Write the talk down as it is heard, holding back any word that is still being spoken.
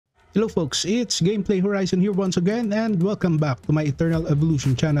Hello folks, it's Gameplay Horizon here once again, and welcome back to my Eternal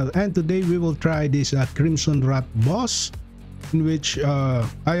Evolution channel. And today we will try this Crimson Rat boss, in which I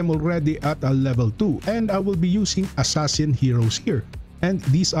am already at a level 2, and I will be using assassin heroes here. And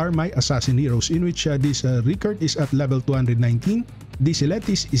these are my assassin heroes, in which this Rickard is at level 219, this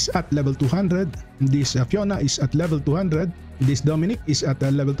Eletis is at level 200, this Fiona is at level 200, this Dominic is at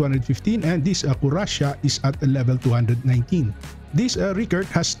level 215, and this Kurasha is at level 219. This Rickard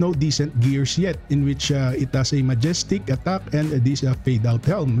has no decent gears yet, in which it has a majestic attack and this fade out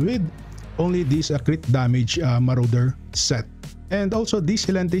helm with only this crit damage marauder set. And also this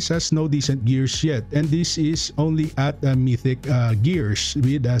Helentis has no decent gears yet, and this is only at mythic gears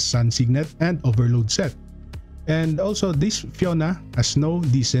with sun signet and overload set. And also this Fiona has no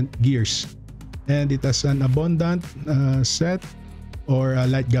decent gears, and it has an abundant set or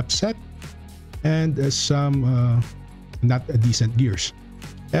light gap set and some not a decent gears.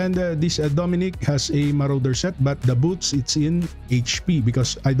 And this Dominic has a marauder set, but the boots it's in HP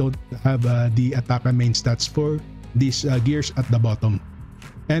because I don't have the attack main stats for these gears at the bottom.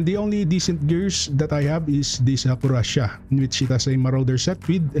 And the only decent gears that I have is this Kurasha, in which it has a marauder set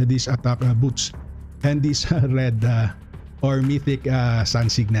with this attack boots and this red or mythic sun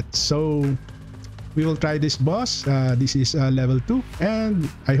signet. So we will try this boss. This is level 2, and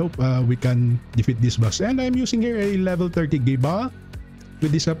I hope we can defeat this boss. And I'm using here a level 30 Gabal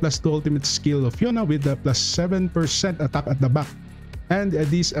with this plus 2 ultimate skill of Fiona with plus 7% attack at the back. And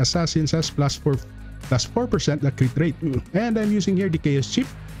this assassin has plus 4% crit rate. And I'm using here the Chaos Chip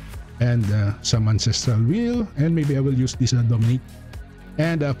and some Ancestral Wheel, and maybe I will use this Dominic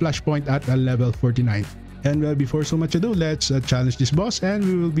and Flashpoint at level 49. And before so much ado, let's challenge this boss, and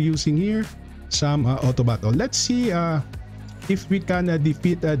we will be using here some auto battle. Let's see if we can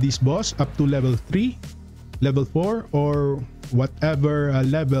defeat this boss up to level 3, level 4, or whatever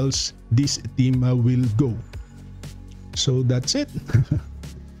levels this team will go. So that's it.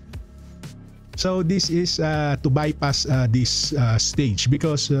 So this is to bypass this stage,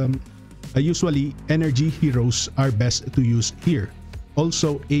 because usually energy heroes are best to use here.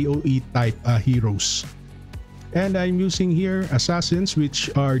 Also AoE type heroes. And I'm using here assassins, which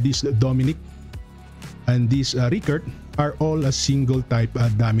are this Dominic and this Rickard are all a single type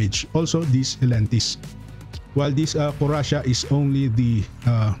damage. Also this Helentis, while this Kurasha is only the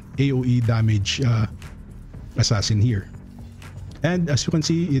AoE damage assassin here. And as you can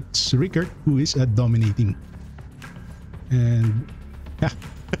see, it's Rickard who is dominating. And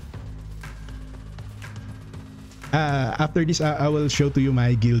after this I will show to you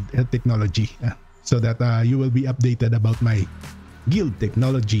my guild technology, so that you will be updated about my guild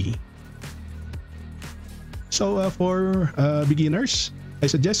technology. So for beginners, I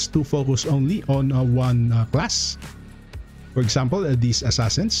suggest to focus only on one class. For example, these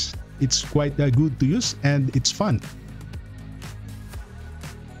assassins. It's quite good to use and it's fun.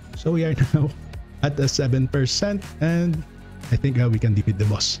 So we are now at 7%, and I think we can defeat the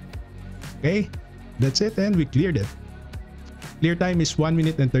boss. Okay, that's it, and we cleared it. Clear time is 1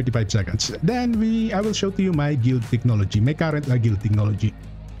 minute and 35 seconds. Then I will show to you my guild technology, my current guild technology,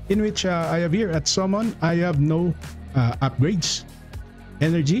 in which I have here at summon, I have no upgrades.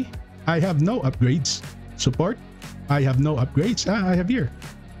 Energy, I have no upgrades. Support, I have no upgrades. I have here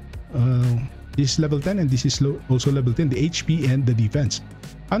this is level 10, and this is also level 10, the HP and the defense.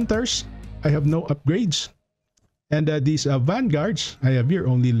 Hunters, I have no upgrades. And these vanguards, I have here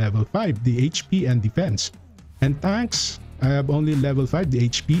only level 5, the HP and defense. And tanks, I have only level 5, the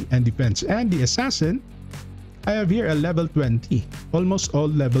HP and defense. And the assassin, I have here a level 20, almost all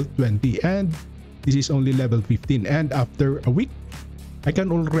level 20, and this is only level 15. And after a week, I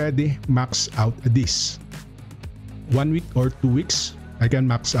can already max out this. 1 week or 2 weeks, I can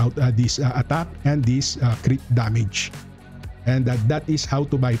max out this attack and this crit damage. And that is how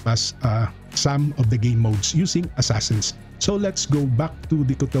to bypass some of the game modes using assassins. So let's go back to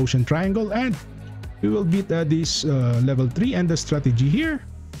the Cotosian Triangle, and we will beat this level 3 and the strategy here.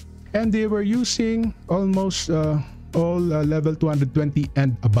 And they were using almost all level 220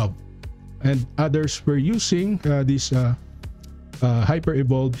 and above, and others were using these hyper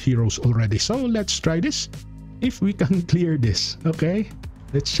evolved heroes already. So let's try this, if we can clear this. Okay,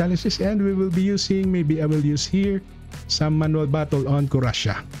 let's challenge this, and we will be using, maybe I will use here some manual battle on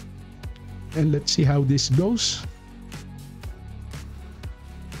Kurasha, and let's see how this goes.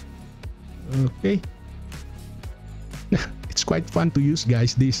 Okay. It's quite fun to use,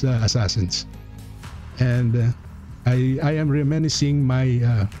 guys, these assassins, and I am reminiscing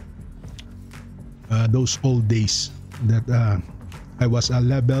my those old days that I was a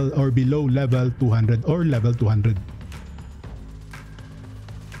level or below level 200 or level 200.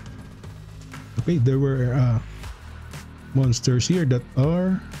 Okay, there were monsters here that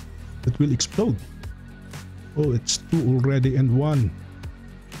will explode. Oh, it's 2 already and 1.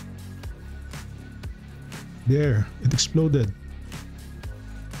 There, it exploded.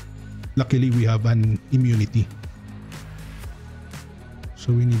 Luckily, we have an immunity.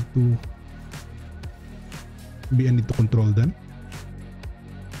 So we need to control them.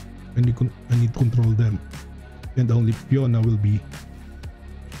 I need to control them. And only Fiona will be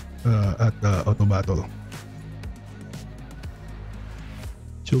at auto battle.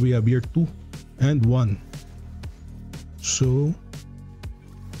 So we have here 2 and 1. So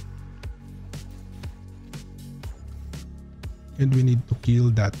and we need to kill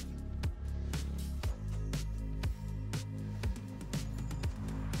that.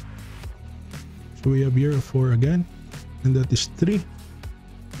 So we have here 4 again, and that is 3.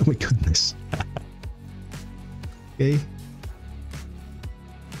 Oh my goodness. Okay.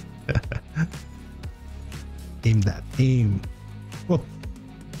 Aim that. Aim. Oh.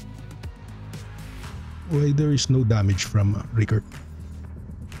 Why there is no damage from Rickert?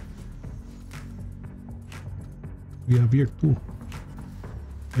 We have here 2.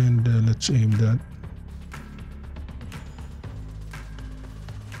 And let's aim that.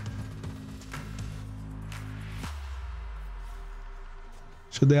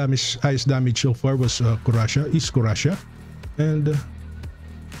 So the highest damage so far was Kurasha, and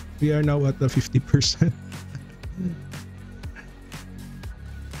we are now at 50%.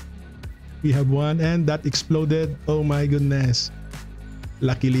 We have 1 and that exploded. Oh my goodness.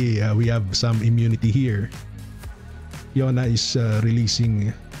 Luckily, we have some immunity here. Fiona is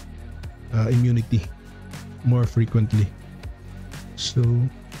releasing immunity more frequently. So,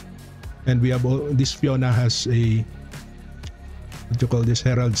 and we have this Fiona has a what you call this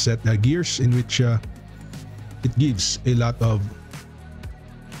Herald set gears, in which it gives a lot of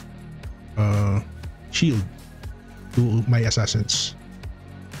shield to my assassins.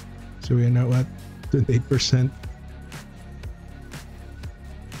 So we are now at 28%.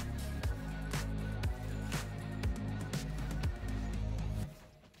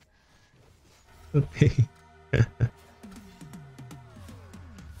 Okay.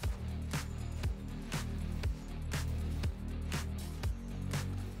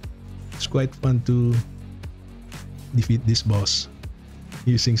 It's quite fun to defeat this boss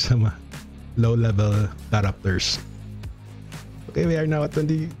using some low-level characters. Okay, we are now at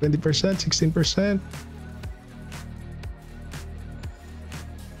 20%, 16%.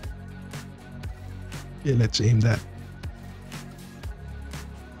 Okay, let's aim that.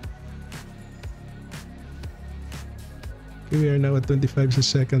 Okay, we are now at 25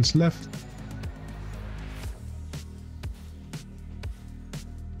 seconds left.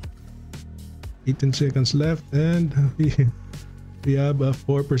 Eighteen seconds left, and we have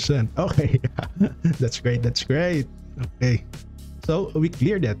 4%. Okay, that's great. That's great. Okay, so we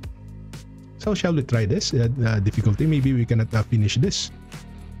cleared that. So shall we try this difficulty? Maybe we cannot finish this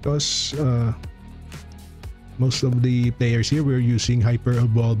because most of the players here were using Hyper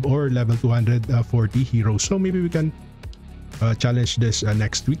Evolve or level 240 heroes. So maybe we can challenge this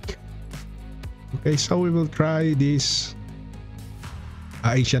next week. Okay, so we will try this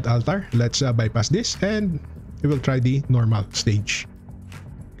Ancient Altar. Let's bypass this and we will try the normal stage.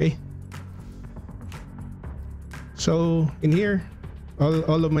 Okay, so in here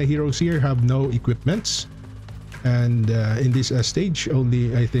all of my heroes here have no equipments, and in this stage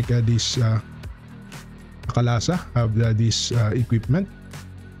only I think this Kalasa have this equipment,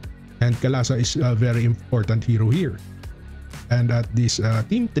 and Kalasa is a very important hero here. And at this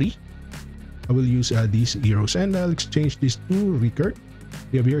team 3 I will use these heroes, and I'll exchange these to Rickert.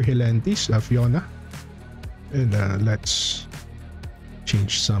 We have here Helentis, Fiona, and let's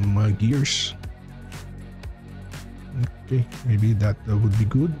change some gears. Okay, maybe that would be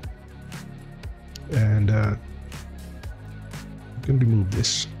good. And we can remove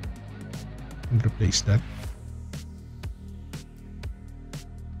this and replace that.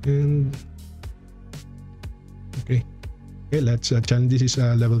 And okay, let's challenge. This is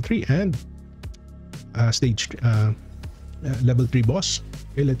level 3 and stage level 3 boss.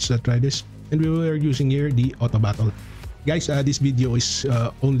 Okay, let's try this, and we were using here the auto battle. Guys, this video is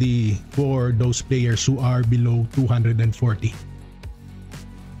only for those players who are below 240.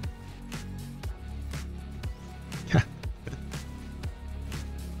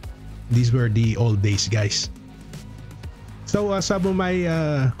 These were the old days, guys. So some of my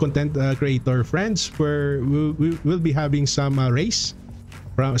content creator friends we will be having some race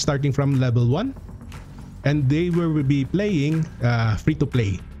starting from level 1, and they will be playing free to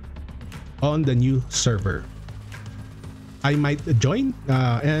play on the new server. I might join,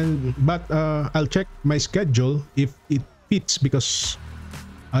 but I'll check my schedule if it fits, because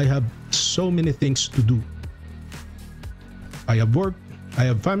I have so many things to do. I have work, I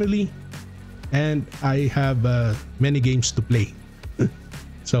have family, and I have many games to play.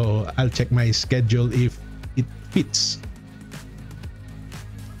 So I'll check my schedule if it fits.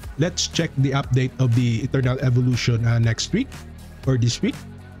 Let's check the update of the Eternal Evolution next week or this week.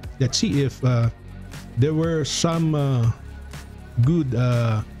 Let's see if there were some good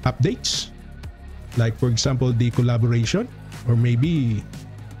updates, like for example the collaboration, or maybe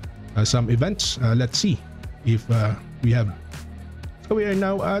some events. Let's see if we have. So we are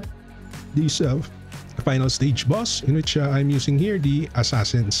now at this final stage boss, in which I'm using here the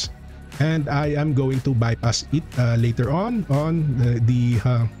assassins, and I am going to bypass it later on the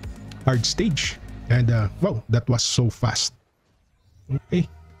hard stage. And wow, that was so fast. Okay.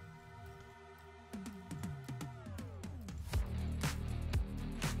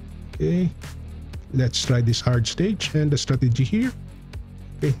 Okay, let's try this hard stage and the strategy here.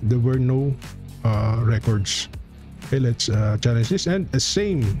 Okay, there were no records. Okay, let's challenge this, and the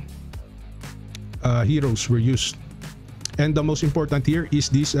same heroes were used. And the most important here is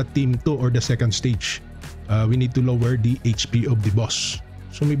this team 2 or the second stage. We need to lower the HP of the boss.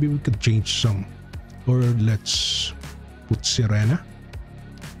 So maybe we could change some, or let's put Sirena.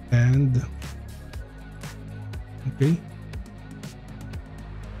 And okay,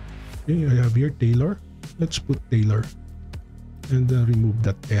 I have here Taylor. Let's put Taylor and remove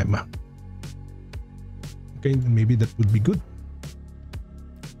that Emma. Okay, maybe that would be good.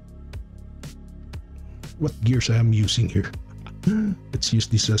 What gears I am using here? Let's use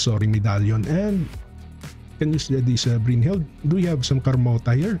this Soaring Medallion, and can use this Brynhild. Do we have some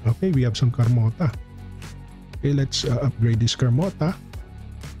Carmota here? Okay, we have some Carmota. Okay, let's upgrade this Carmota.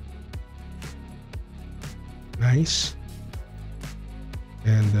 Nice.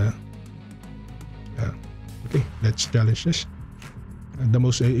 And okay, let's challenge this. The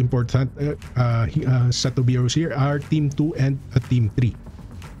most important set of heroes here are Team 2 and Team 3.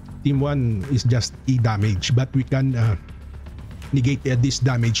 Team 1 is just E damage, but we can negate this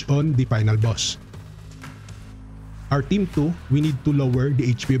damage on the final boss. Our Team 2, we need to lower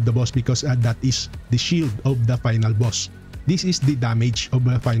the HP of the boss, because that is the shield of the final boss. This is the damage of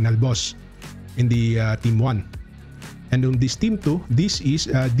the final boss in the Team 1. And on this Team 2, this is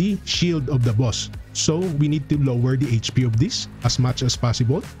the shield of the boss. So we need to lower the HP of this as much as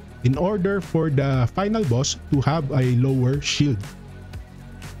possible in order for the final boss to have a lower shield.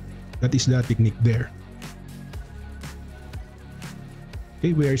 That is the technique there.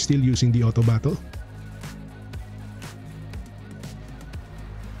 Okay, we are still using the auto battle.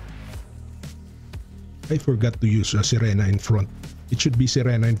 I forgot to use Sirena in front. It should be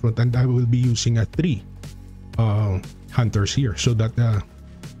Sirena in front, and I will be using 3 hunters here, so that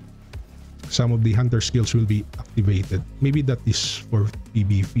some of the hunter skills will be activated. Maybe that is for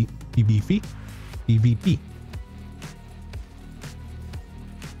PvP.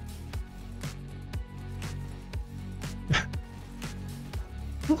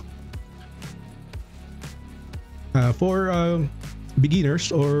 For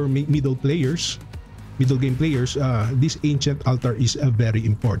beginners or middle game players, this ancient altar is very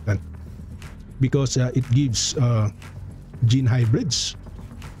important, because it gives gene hybrids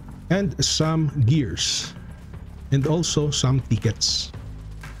and some gears, and also some tickets.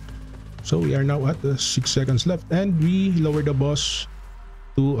 So we are now at 6 seconds left, and we lower the boss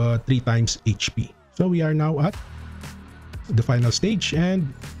to 3 times HP. So we are now at the final stage,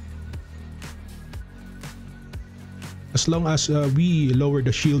 and as long as we lower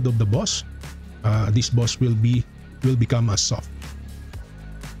the shield of the boss, this boss will become a soft.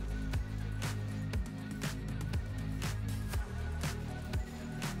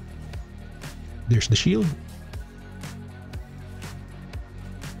 There's the shield.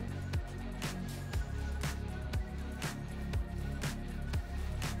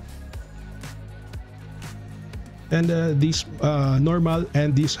 And this normal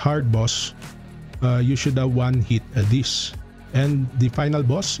and this hard boss, you should have one hit this. And the final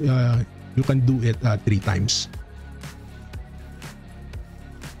boss, you can do it 3 times.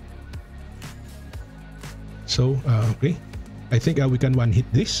 So, okay. I think we can one hit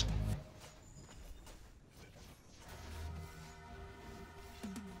this.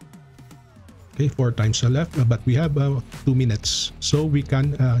 Okay, 4 times left, but we have 2 minutes, so we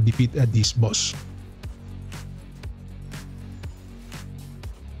can defeat this boss.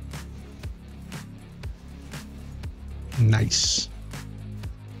 Nice.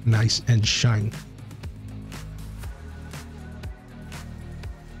 Nice and shine.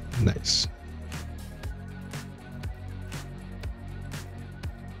 Nice.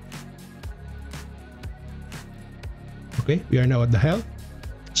 Okay, we are now at the hell.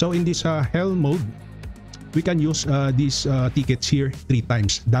 So in this hell mode, we can use these tickets here 3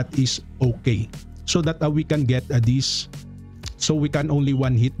 times. That is okay. So that we can get this. So we can only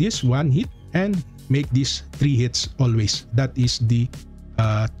one hit and make these 3 hits always. That is the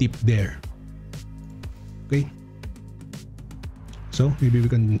tip there. Okay. So maybe we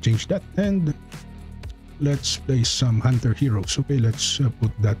can change that, and let's play some hunter heroes. Okay, let's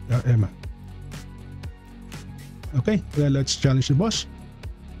put that Emma. Okay, well, let's challenge the boss.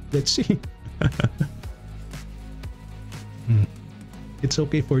 Let's see. It's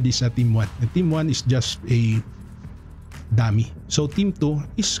okay for this team 1. The team 1 is just a dummy. So team 2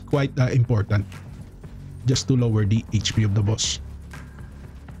 is quite important, just to lower the HP of the boss.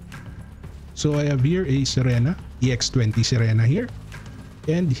 So I have here a Serena, EX20 Serena here,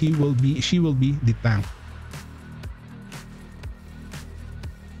 and she will be the tank.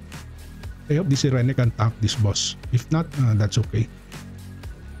 I hope this Serena can tank this boss. If not, that's okay.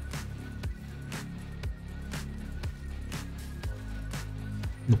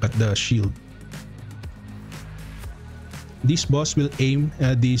 Look at the shield. This boss will aim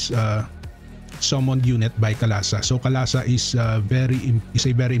this summoned unit by Kalasa. So Kalasa is a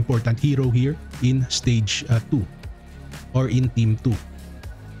very important hero here in stage 2 or in team 2.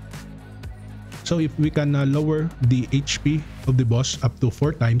 So if we can lower the HP of the boss up to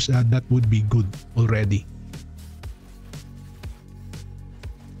 4 times, that would be good already.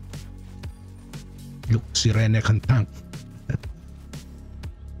 Look, Sirene can tank.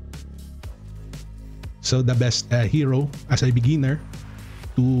 So the best hero as a beginner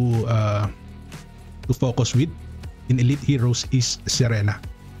to focus with in Elite Heroes is Serena.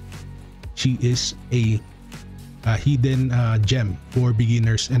 She is a hidden gem for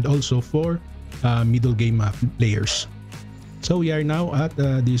beginners and also for middle game players. So we are now at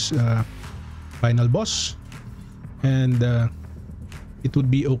this final boss, and it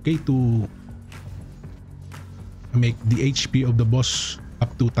would be okay to make the HP of the boss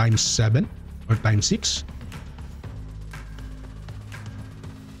up to times 7 or times 6.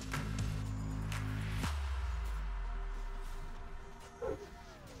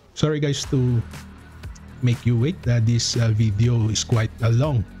 Sorry guys to make you wait. This video is quite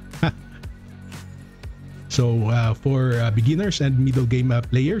long. So for beginners and middle game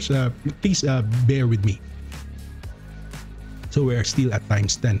players, please bear with me. So we are still at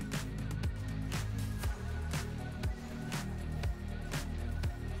times 10.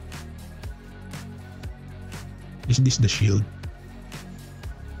 Is this the shield?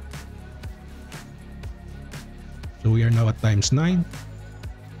 So we are now at times 9.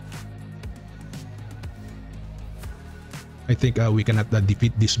 I think we cannot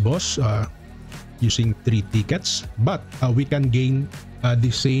defeat this boss using 3 tickets, but we can gain the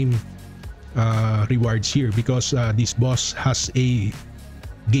same rewards here because this boss has a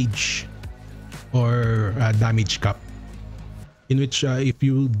gauge or damage cap, in which if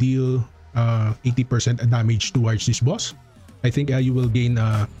you deal 80% damage towards this boss, I think you will gain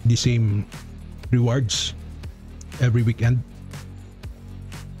the same rewards every weekend.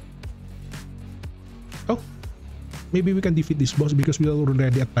 Oh, maybe we can defeat this boss because we are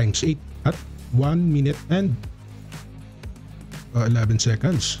already at times 8 at 1 minute and 11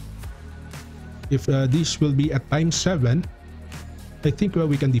 seconds. If this will be at times 7, I think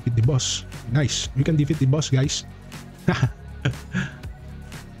we can defeat the boss. Nice, we can defeat the boss, guys.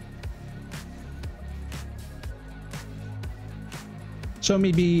 So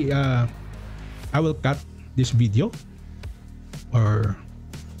maybe I will cut this video, or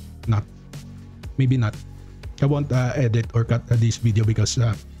not. Maybe not. I won't edit or cut this video because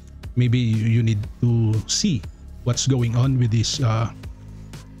maybe you need to see what's going on with this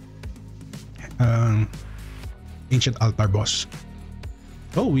ancient altar boss.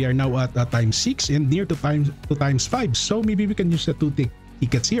 Oh, we are now at times 6 and near to times 5. So maybe we can use the 2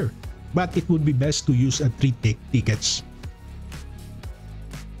 tickets here, but it would be best to use 3 tickets.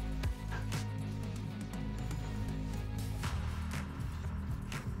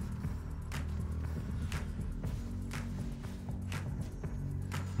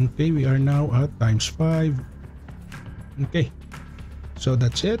 Okay, we are now at times 5. Okay, so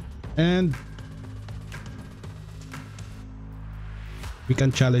that's it, and we can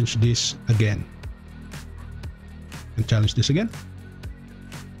challenge this again.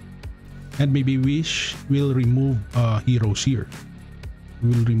 And maybe we'll remove heroes here.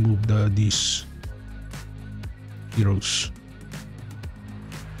 We'll remove these heroes.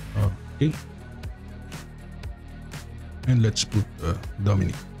 Okay, and let's put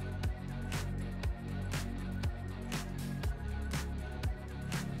Dominic.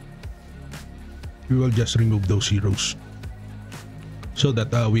 We will just remove those heroes. so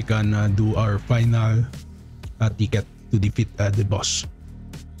that we can do our final ticket to defeat the boss.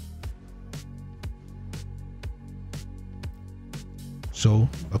 So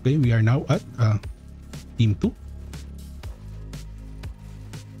okay, we are now at team 2.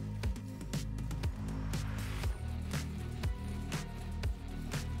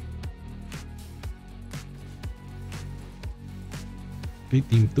 Okay,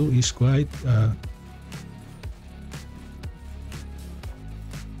 team 2 is quite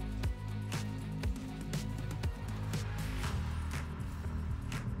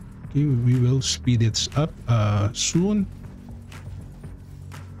okay, we will speed it up soon.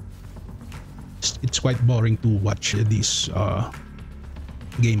 It's quite boring to watch this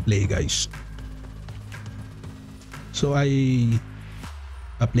gameplay, guys. So I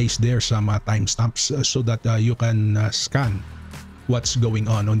placed there some timestamps so that you can scan what's going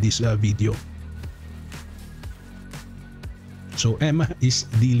on this video. So Emma is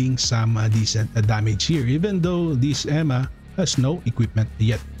dealing some decent damage here, even though this Emma has no equipment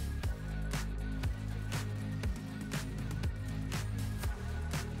yet.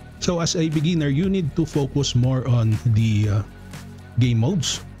 So as a beginner, you need to focus more on the game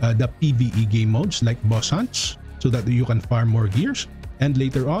modes, the PvE game modes like boss hunts, so that you can farm more gears, and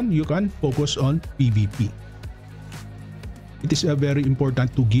later on you can focus on PvP. It is very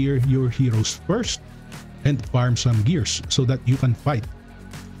important to gear your heroes first and farm some gears so that you can fight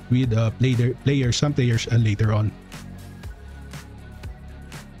with some players later on.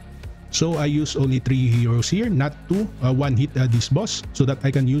 So I use only 3 heroes here, not to one hit this boss, so that I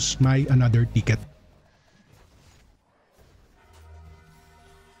can use my another ticket.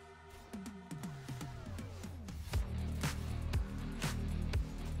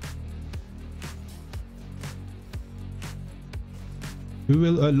 We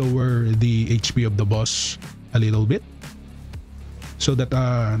will lower the HP of the boss a little bit, so that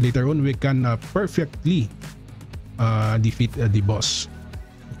later on we can perfectly defeat the boss.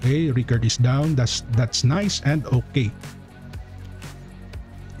 Okay, Rickard is down. That's nice and okay.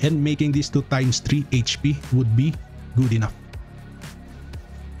 And making this to ×3 HP would be good enough.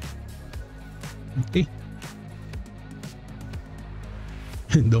 Okay.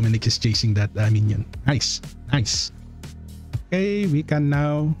 Dominic is chasing that minion. Nice, nice. Okay, we can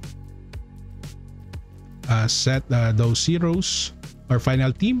now set those heroes, our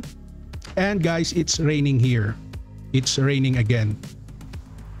final team. And guys, it's raining here. It's raining again.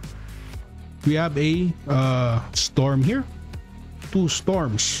 We have a storm here, 2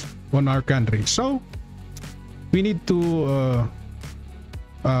 storms on our country. So we need to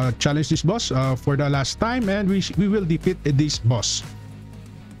challenge this boss for the last time, and we will defeat this boss.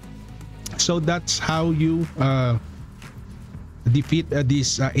 So that's how you defeat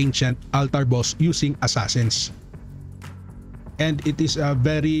this ancient altar boss using assassins. And it is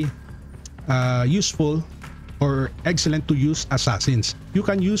very useful or excellent to use assassins. You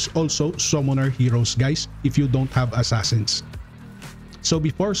can use also summoner heroes, guys, if you don't have assassins. So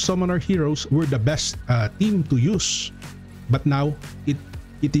before, summoner heroes were the best team to use, but now it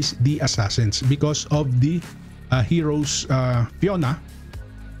is the assassins because of the heroes Fiona,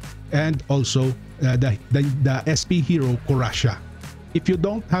 and also the SP hero Kurasha. If you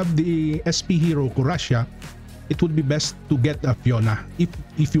don't have the SP hero Kurasha, it would be best to get a Fiona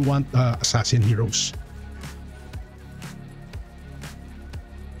if you want assassin heroes.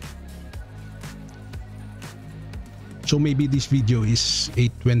 So maybe this video is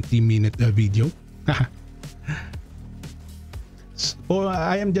a 20-minute video. So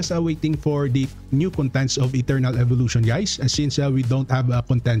I am just waiting for the new contents of Eternal Evolution, guys. Since we don't have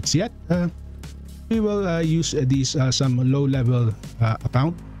contents yet, we will use this some low-level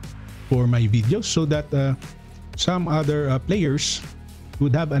account for my videos, so that some other players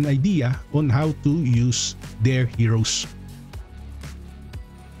would have an idea on how to use their heroes.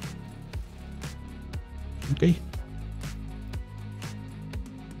 Okay.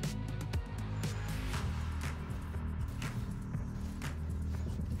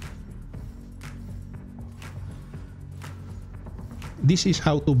 This is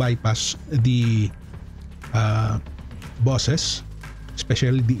how to bypass the bosses,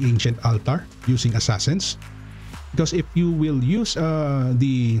 especially the ancient altar, using assassins. Because if you will use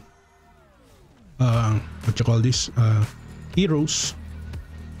the what you call this, heroes,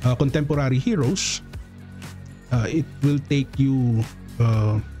 contemporary heroes, it will take you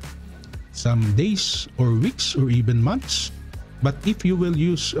some days or weeks or even months. But if you will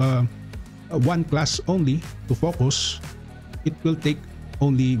use one class only to focus, it will take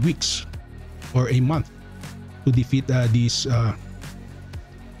only weeks or a month to defeat these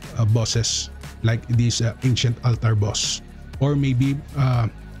bosses, like this ancient altar boss. or maybe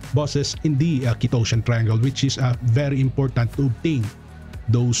bosses in the Ketosian Triangle, which is very important to obtain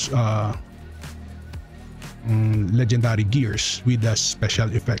those legendary gears with the special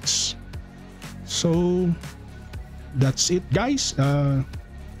effects. So that's it, guys.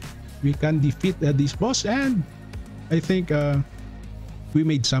 We can defeat this boss, and I think we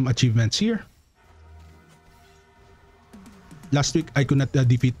made some achievements here. Last week I could not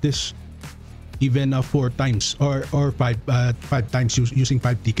defeat this even 4 times or 5 times using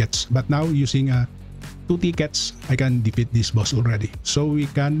 5 tickets, but now using 2 tickets I can defeat this boss already. So we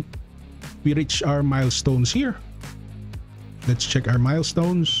reach our milestones here. Let's check our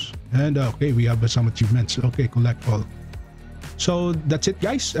milestones, and okay, we have some achievements. Okay, collect all. So that's it,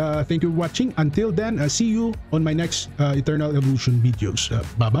 guys. Thank you for watching. Until then, see you on my next Eternal Evolution videos.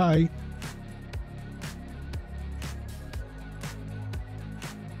 Bye bye.